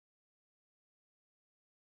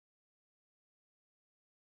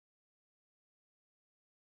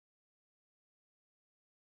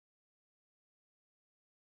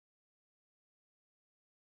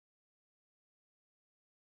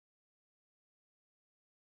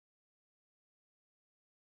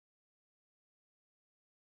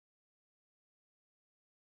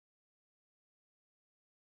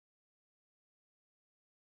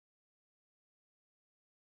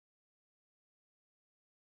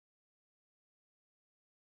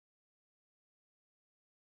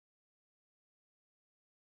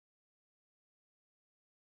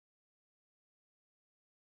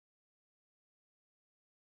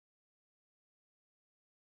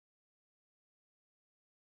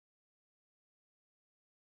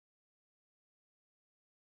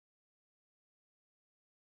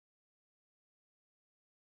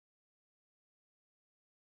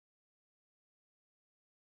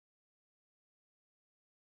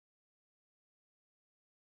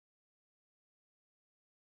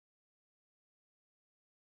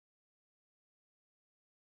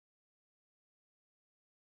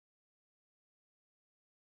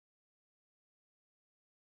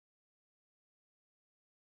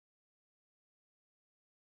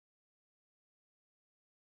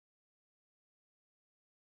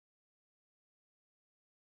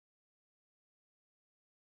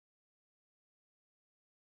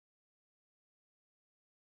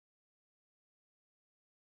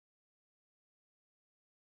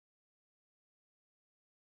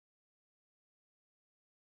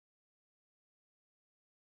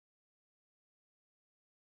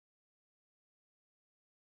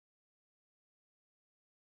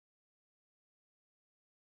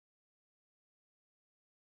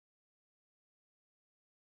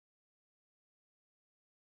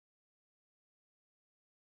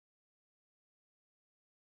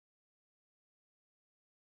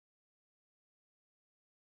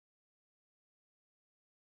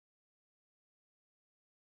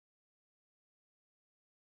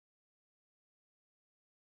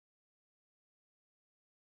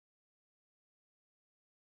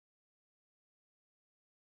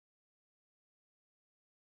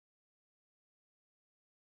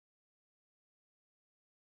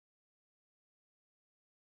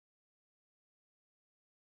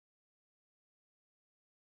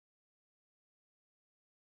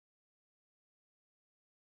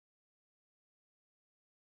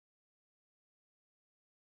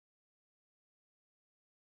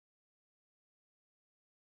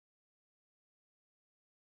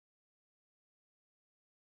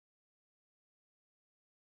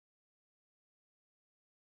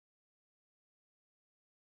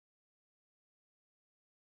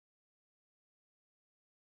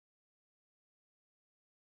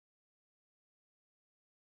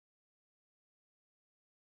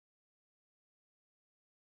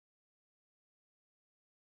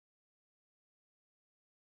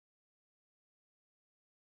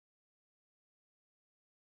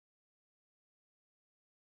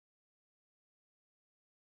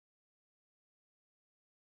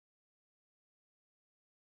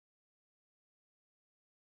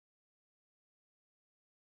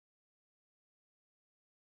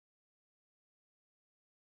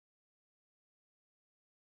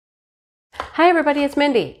Hi everybody, it's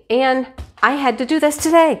Mindy, and I had to do this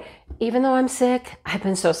today. Even though I'm sick, I've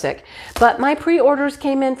been so sick. But my pre-orders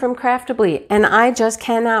came in from Craftibly, and I just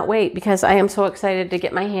cannot wait because I am so excited to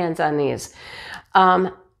get my hands on these.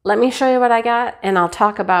 Let me show you what I got, and I'll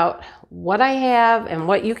talk about what I have and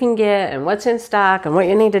what you can get and what's in stock and what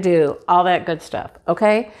you need to do, all that good stuff,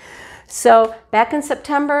 okay? So back in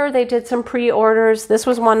September, they did some pre-orders. This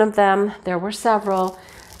was one of them. There were several.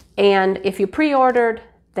 And if you pre-ordered,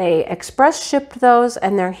 they express shipped those,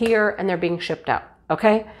 and they're here and they're being shipped out,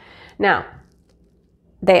 okay? Now,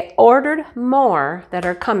 they ordered more that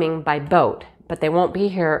are coming by boat, but they won't be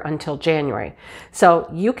here until January. So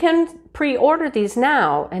you can pre-order these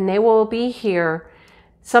now, and they will be here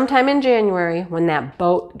sometime in January when that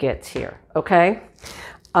boat gets here, okay?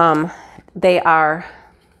 They are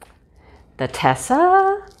the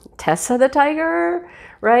Tessa the tiger,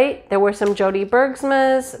 right? There were some Jody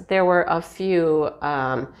Bergsmas. There were a few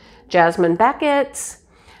Jasmine Beckett's.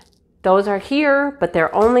 Those are here, but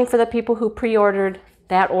they're only for the people who pre-ordered.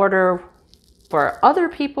 That order for other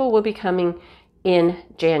people will be coming in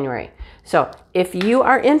January. So if you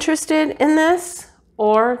are interested in this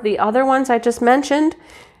or the other ones I just mentioned,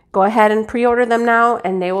 go ahead and pre-order them now,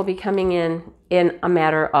 and they will be coming in a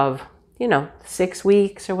matter of 6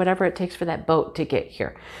 weeks or whatever it takes for that boat to get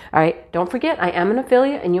here. All right, don't forget, I am an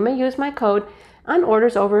affiliate, and you may use my code on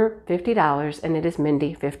orders over $50, and it is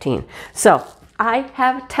Mindy15. So I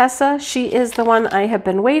have Tessa. She is the one I have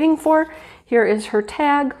been waiting for. Here is her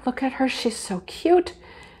tag. Look at her. She's so cute.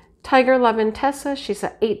 Tiger Lovin Tessa. She's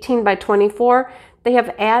an 18 by 24. They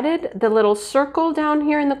have added the little circle down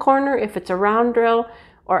here in the corner if it's a round drill,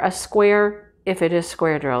 or a square if it is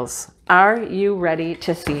square drills. Are you ready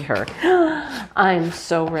to see her? I'm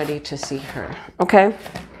so ready to see her. Okay.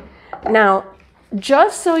 Now,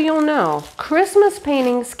 just so you'll know, Christmas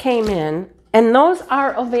paintings came in, and those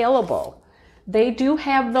are available. They do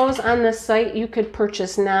have those on the site you could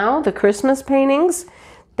purchase now, the Christmas paintings.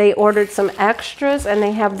 They ordered some extras, and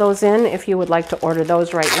they have those in if you would like to order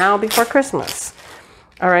those right now before Christmas.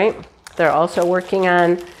 All right. They're also working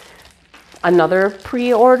on another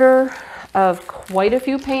pre-order of quite a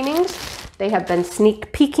few paintings. They have been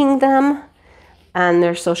sneak peeking them on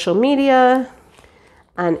their social media,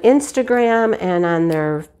 on Instagram, and on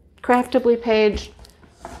their Craftibly page.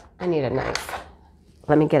 I need a knife.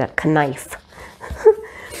 Let me get a knife.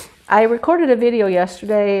 I recorded a video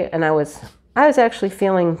yesterday, and I was actually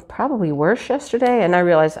feeling probably worse yesterday, and I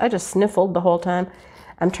realized I just sniffled the whole time.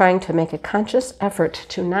 I'm trying to make a conscious effort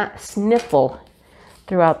to not sniffle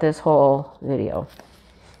throughout this whole video.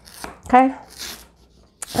 Okay?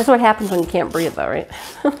 That's what happens when you can't breathe, though, right?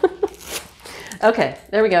 Okay,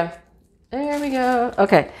 there we go. There we go.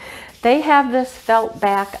 Okay. They have this felt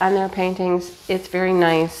back on their paintings. It's very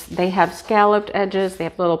nice. They have scalloped edges. They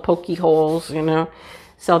have little pokey holes,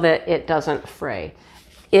 so that it doesn't fray.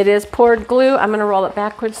 It is poured glue. I'm going to roll it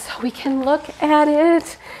backwards so we can look at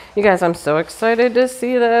it. You guys, I'm so excited to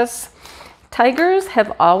see this. Tigers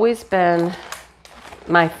have always been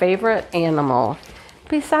my favorite animal,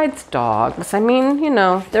 besides dogs. I mean,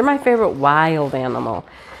 they're my favorite wild animal.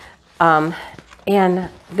 And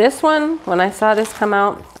this one, when I saw this come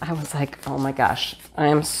out, I was like, oh my gosh, I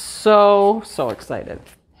am so excited.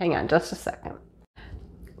 Hang on just a second.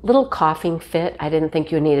 Little coughing fit. I didn't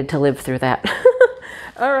think you needed to live through that.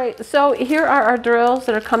 All right, so here are our drills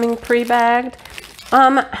that are coming pre-bagged.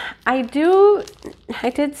 I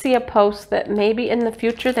did see a post that maybe in the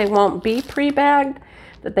future they won't be pre-bagged,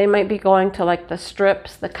 that they might be going to like the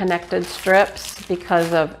strips, the connected strips,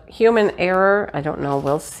 because of human error. I don't know,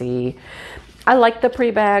 we'll see. I like the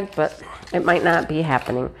pre-bag, but it might not be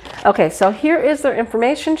happening. Okay, so here is their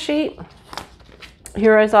information sheet.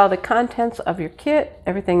 Here is all the contents of your kit,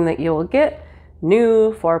 everything that you will get.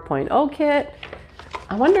 New 4.0 kit.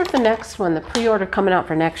 I wonder if the next one, the pre-order coming out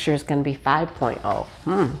for next year, is going to be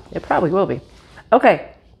 5.0. It probably will be.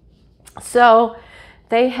 Okay, so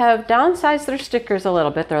they have downsized their stickers a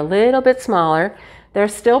little bit. They're a little bit smaller. They're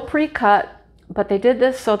still pre-cut, but they did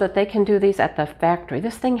this so that they can do these at the factory.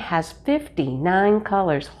 This thing has 59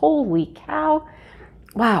 colors. Holy cow.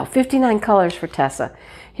 Wow, 59 colors for Tessa.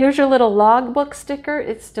 Here's your little logbook sticker.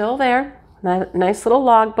 It's still there. Nice little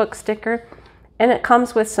logbook sticker. And it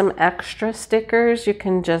comes with some extra stickers you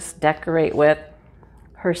can just decorate with.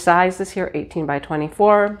 Her size is here, 18 by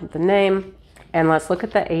 24, the name. And let's look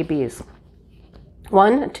at the ABs.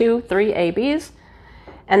 1, 2, 3 ABs.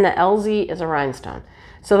 And the LZ is a rhinestone.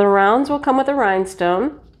 So the rounds will come with a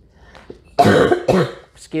rhinestone.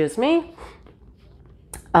 Excuse me.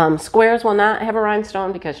 Squares will not have a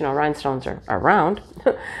rhinestone because, rhinestones are round.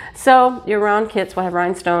 So your round kits will have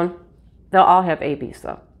rhinestone. They'll all have ABs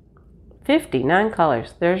though. 59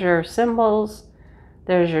 colors. There's your symbols.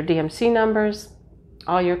 There's your DMC numbers.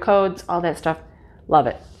 All your codes. All that stuff. Love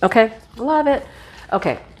it. Okay? Love it.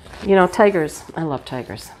 Okay. You know, tigers. I love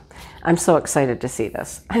tigers. I'm so excited to see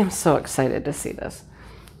this. I am so excited to see this.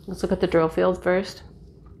 Let's look at the drill field first.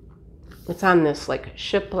 It's on this like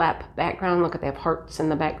shiplap background. Look at, they have hearts in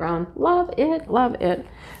the background. Love it. Love it.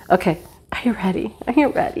 Okay. Are you ready? Are you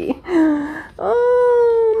ready?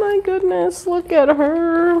 Oh my goodness. Look at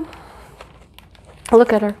her.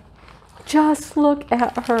 Look at her. Just look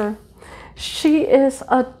at her. She is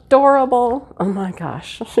adorable. Oh my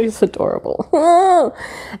gosh. She's adorable.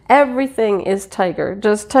 Everything is tiger.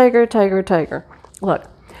 Just tiger, tiger, tiger. Look.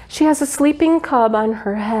 She has a sleeping cub on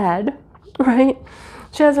her head, right?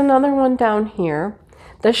 She has another one down here.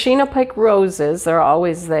 The Sheena Pike roses, they're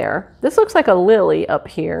always there. This looks like a lily up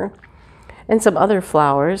here. And some other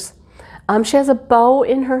flowers. She has a bow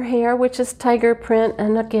in her hair, which is tiger print.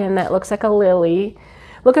 And again, that looks like a lily.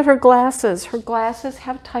 Look at her glasses. Her glasses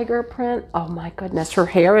have tiger print. Oh my goodness. Her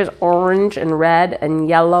hair is orange and red and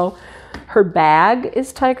yellow. Her bag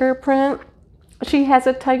is tiger print. She has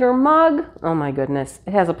a tiger mug. Oh my goodness.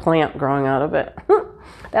 It has a plant growing out of it.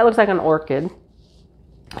 That looks like an orchid.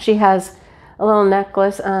 She has a little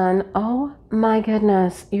necklace on. Oh my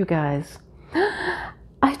goodness, you guys.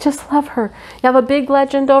 I just love her. You have a big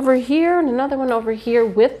legend over here and another one over here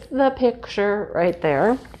with the picture right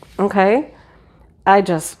there. Okay.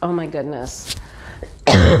 Oh my goodness.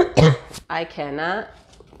 I cannot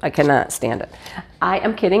stand it. I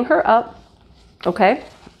am kitting her up. Okay.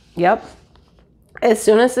 Yep. As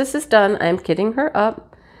soon as this is done, I'm kitting her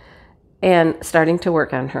up and starting to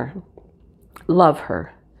work on her. Love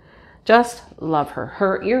her. Just love her.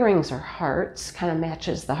 Her earrings are hearts. Kind of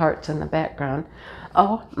matches the hearts in the background.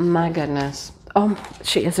 Oh my goodness. Oh,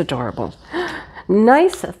 she is adorable.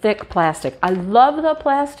 Nice thick plastic. I love the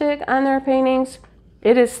plastic on their paintings.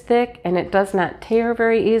 It is thick and it does not tear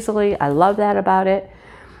very easily. I love that about it.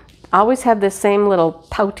 I always have this same little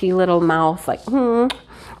pouty little mouth, like,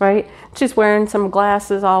 right? She's wearing some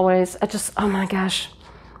glasses always. Oh my gosh.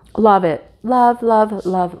 Love it. Love, love,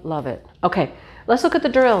 love, love it. Okay, let's look at the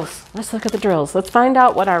drills. Let's look at the drills. Let's find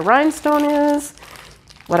out what our rhinestone is,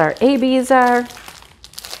 what our ABs are,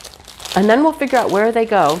 and then we'll figure out where they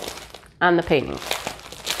go on the painting.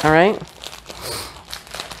 All right?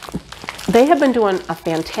 They have been doing a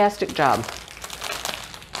fantastic job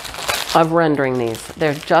of rendering these.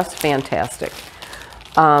 They're just fantastic.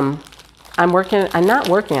 I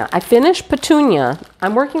finished Petunia.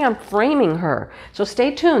 I'm working on framing her. So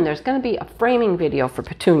stay tuned. There's going to be a framing video for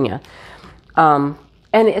Petunia. And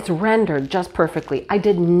it's rendered just perfectly. I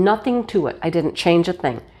did nothing to it. I didn't change a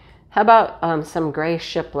thing. How about some gray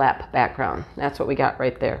shiplap background? That's what we got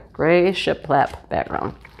right there. Gray shiplap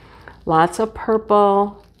background. Lots of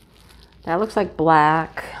purple. That looks like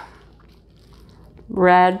black.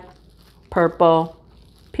 Red, purple,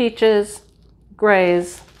 peaches,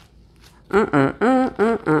 grays. There's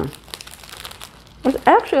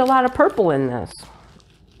actually a lot of purple in this.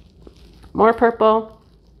 More purple,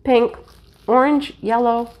 pink, orange,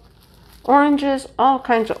 yellow, oranges, all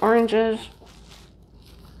kinds of oranges.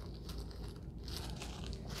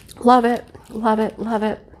 Love it, love it, love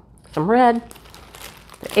it. Some red.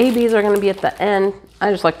 The ABs are going to be at the end.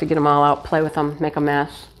 I just like to get them all out, play with them, make a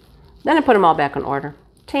mess. Then I put them all back in order.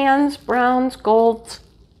 Tans, browns, golds,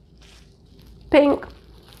 pink,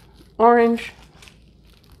 orange,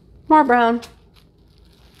 more brown,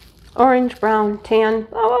 orange, brown, tan,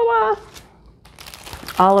 blah, blah, blah.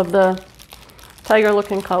 All of the tiger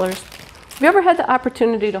looking colors. Have you ever had the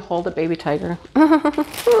opportunity to hold a baby tiger?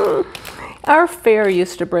 Our fair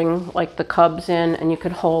used to bring like the cubs in and you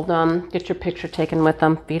could hold them, get your picture taken with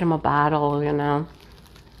them, feed them a bottle, you know.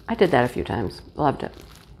 I did that a few times. Loved it.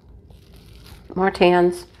 More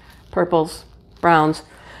tans, purples, browns.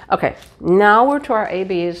 Okay, now we're to our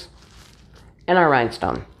ABs and our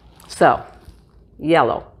rhinestone. So,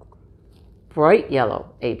 yellow. Bright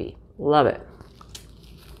yellow AB. Love it.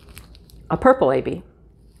 A purple AB.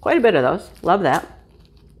 Quite a bit of those. Love that.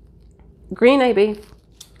 Green AB.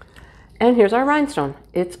 And here's our rhinestone.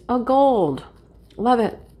 It's a gold. Love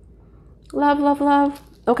it. Love, love, love.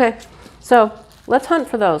 Okay, so let's hunt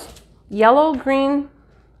for those. Yellow, green,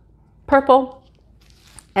 purple,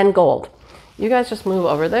 and gold. You guys just move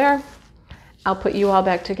over there. I'll put you all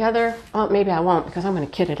back together. Oh, maybe I won't because I'm going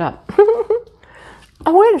to kit it up.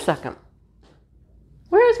 Oh, wait a second.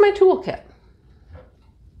 Where is my toolkit?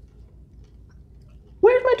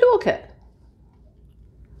 Where's my toolkit?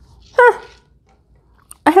 Huh.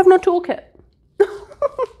 I have no toolkit.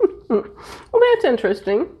 Well, that's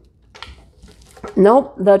interesting.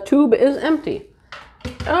 Nope, the tube is empty.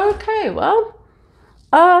 Okay, well,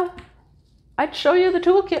 I'd show you the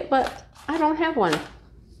toolkit, but I don't have one.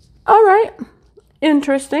 All right,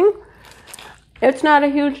 interesting. It's not a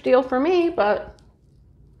huge deal for me, but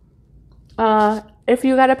if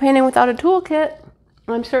you got a painting without a toolkit,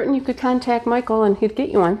 I'm certain you could contact Michael and he'd get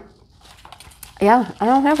you one. Yeah, I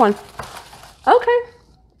don't have one. Okay.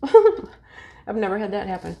 I've never had that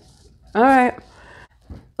happen. All right.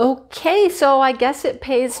 Okay, so I guess it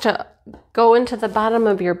pays to go into the bottom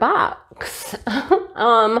of your box.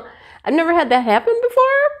 I've never had that happen before,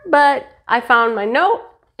 but I found my note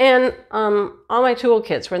and all my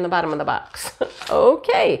toolkits were in the bottom of the box.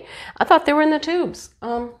 Okay, I thought they were in the tubes.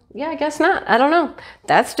 Yeah, I guess not. I don't know.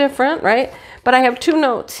 That's different, right? But I have two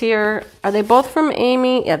notes here. Are they both from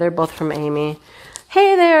Amy? Yeah, they're both from Amy.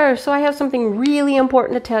 Hey there, so I have something really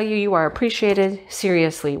important to tell you. You are appreciated,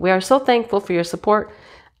 seriously. We are so thankful for your support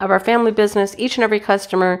of our family business. Each and every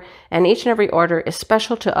customer and each and every order is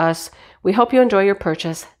special to us. We hope you enjoy your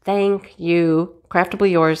purchase. Thank you.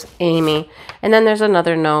 Craftibly yours, Amy. And then there's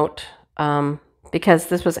another note because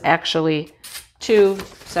this was actually 2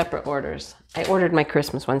 separate orders. I ordered my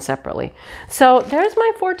Christmas one separately. So there's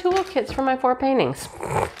my 4 toolkits for my 4 paintings.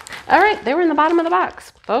 All right, they were in the bottom of the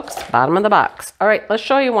box, folks. Bottom of the box. All right, let's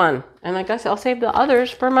show you one. And I guess I'll save the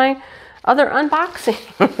others for my other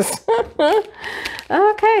unboxings.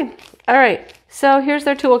 Okay. All right. So here's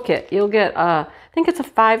their toolkit. You'll get, I think it's a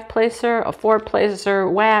 5-placer, a 4-placer,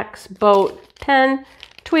 wax, boat, pen,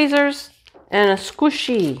 tweezers, and a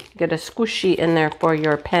squishy. Get a squishy in there for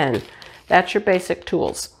your pen. That's your basic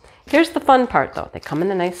tools. Here's the fun part, though. They come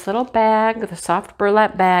in a nice little bag, the soft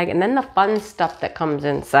burlap bag, and then the fun stuff that comes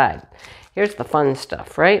inside. Here's the fun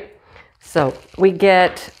stuff, right? So we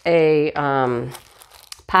get a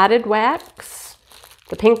potted wax.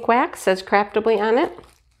 The pink wax says Craftibly on it.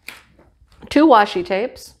 2 washi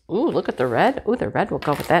tapes. Ooh, look at the red. Ooh, the red will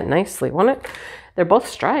go with that nicely, won't it? They're both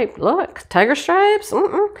striped. Look, tiger stripes.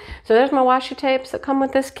 So there's my washi tapes that come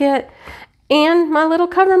with this kit. And my little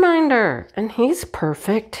cover minder. And he's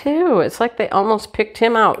perfect too. It's like they almost picked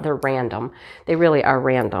him out. They're random. They really are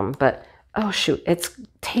random. But, oh shoot, it's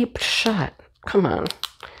taped shut. Come on.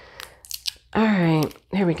 All right,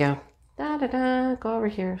 here we go. Da-da-da, go over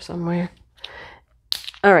here somewhere.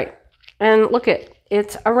 All right, and look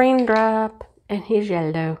it's a raindrop, and he's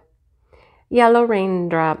yellow. Yellow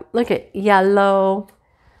raindrop. Look at yellow,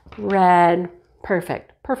 red.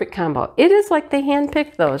 Perfect. Perfect combo. It is like they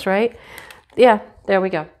handpicked those, right? Yeah, there we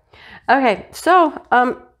go. Okay, so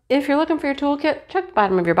if you're looking for your toolkit, check the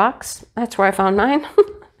bottom of your box. That's where I found mine.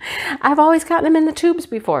 I've always gotten them in the tubes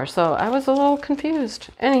before, so I was a little confused.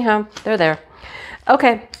 Anyhow, they're there.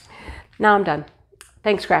 Okay, now I'm done.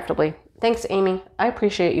 Thanks, Craftibly. Thanks, Amy. I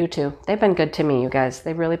appreciate you too. They've been good to me, you guys.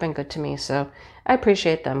 They've really been good to me, so I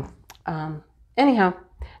appreciate them. Anyhow,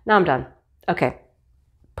 now I'm done. Okay,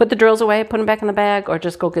 put the drills away, put them back in the bag, or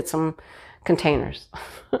just go get some containers.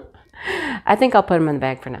 I think I'll put them in the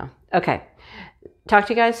bag for now. Okay, talk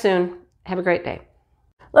to you guys soon. Have a great day.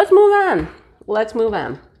 Let's move on. Let's move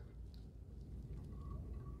on.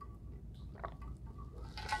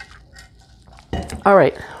 All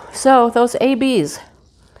right, so those ABs,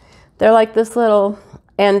 they're like this little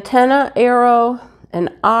antenna arrow,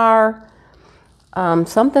 an R,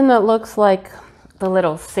 something that looks like the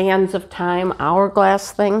little sands of time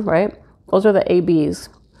hourglass thing, right? Those are the ABs.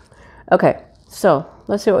 Okay, so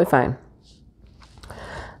let's see what we find.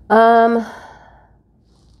 Oh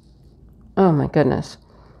my goodness.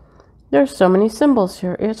 There's so many symbols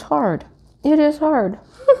here. It's hard. It is hard.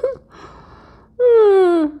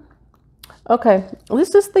 Okay,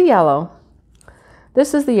 this is the yellow.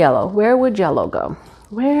 This is the yellow. Where would yellow go?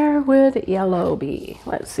 Where would yellow be?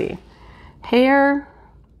 Let's see. Hair?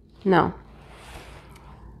 No.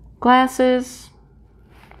 Glasses?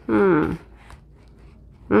 Not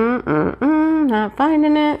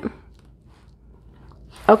finding it.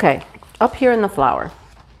 Okay, up here in the flower.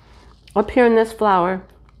 Up here in this flower,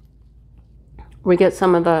 we get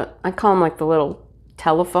some of the, I call them like the little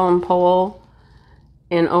telephone pole.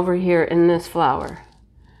 And over here in this flower,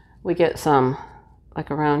 we get some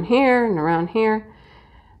like around here and around here.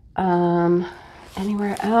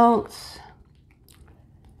 Anywhere else?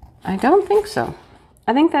 I don't think so.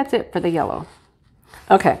 I think that's it for the yellow.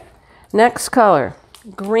 Okay, next color,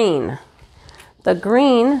 green. The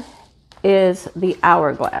green is the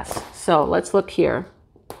hourglass. So let's look here.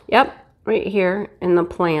 Yep, right here in the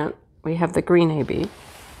plant, we have the green AB.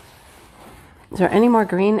 Is there any more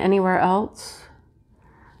green anywhere else?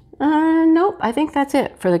 Nope, I think that's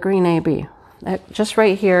it for the green AB. Just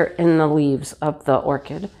right here in the leaves of the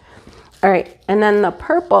orchid. All right, and then the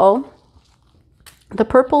purple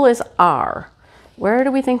is R. Where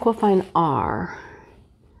do we think we'll find R?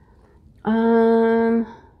 I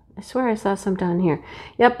swear I saw some down here.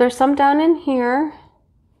 Yep, there's some down in here.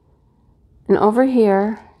 And over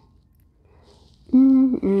here.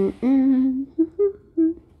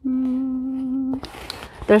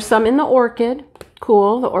 There's some in the orchid.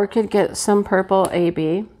 Cool. The orchid gets some purple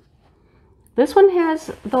AB. This one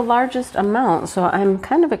has the largest amount, so I'm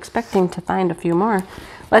kind of expecting to find a few more.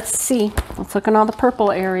 Let's see. Let's look in all the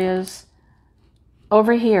purple areas.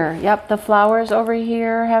 Over here. Yep, the flowers over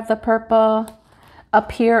here have the purple.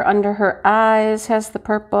 Up here under her eyes has the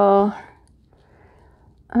purple.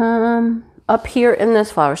 Up here in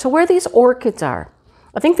this flower. So where these orchids are,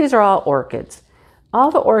 I think these are all orchids.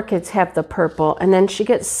 All the orchids have the purple, and then she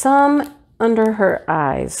gets some under her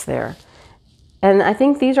eyes there. And I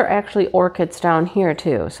think these are actually orchids down here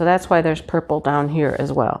too. So that's why there's purple down here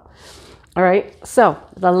as well. All right, so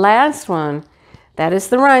the last one, that is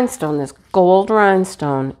the rhinestone. This gold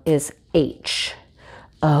rhinestone is H.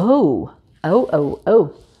 Oh.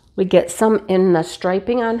 We get some in the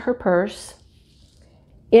striping on her purse,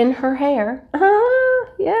 in her hair.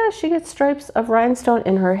 Yeah, she gets stripes of rhinestone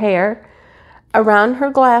in her hair, around her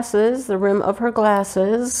glasses, the rim of her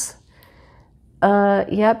glasses.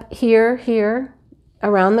 Yep, here,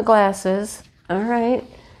 around the glasses. All right,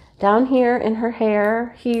 down here in her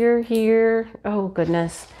hair, here. Oh,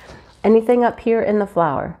 goodness. Anything up here in the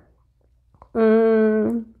flower?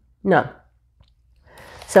 No.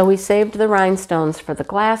 So we saved the rhinestones for the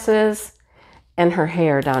glasses and her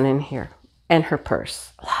hair down in here and her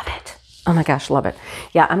purse. Love it. Oh my gosh, love it.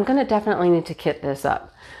 Yeah, I'm going to definitely need to kit this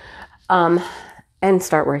up and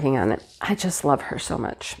start working on it. I just love her so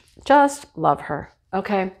much. Just love her.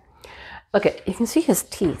 Okay. Look at, you can see his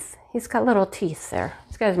teeth. He's got little teeth there.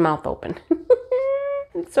 He's got his mouth open.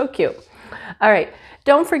 It's so cute. All right.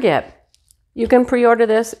 Don't forget, you can pre-order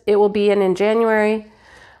this. It will be in January.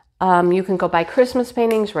 You can go buy Christmas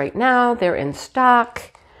paintings right now. They're in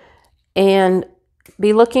stock. And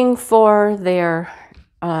be looking for their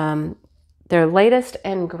latest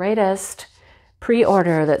and greatest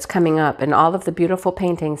pre-order that's coming up and all of the beautiful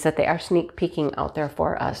paintings that they are sneak peeking out there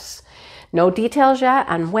for us. No details yet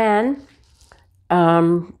on when.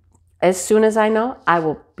 As soon as I know, I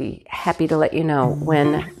will be happy to let you know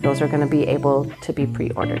when those are going to be able to be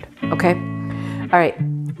pre-ordered. Okay? All right.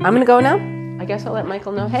 I'm going to go now. I guess I'll let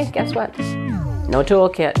Michael know, hey, guess what? No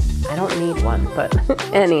toolkit. I don't need one, but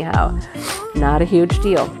anyhow, not a huge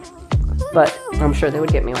deal. But I'm sure they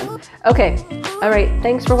would get me one. Okay. All right.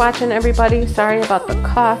 Thanks for watching, everybody. Sorry about the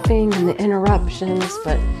coughing and the interruptions,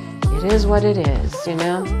 but it is what it is, you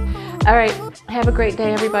know? All right. Have a great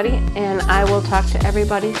day, everybody, and I will talk to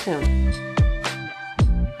everybody soon.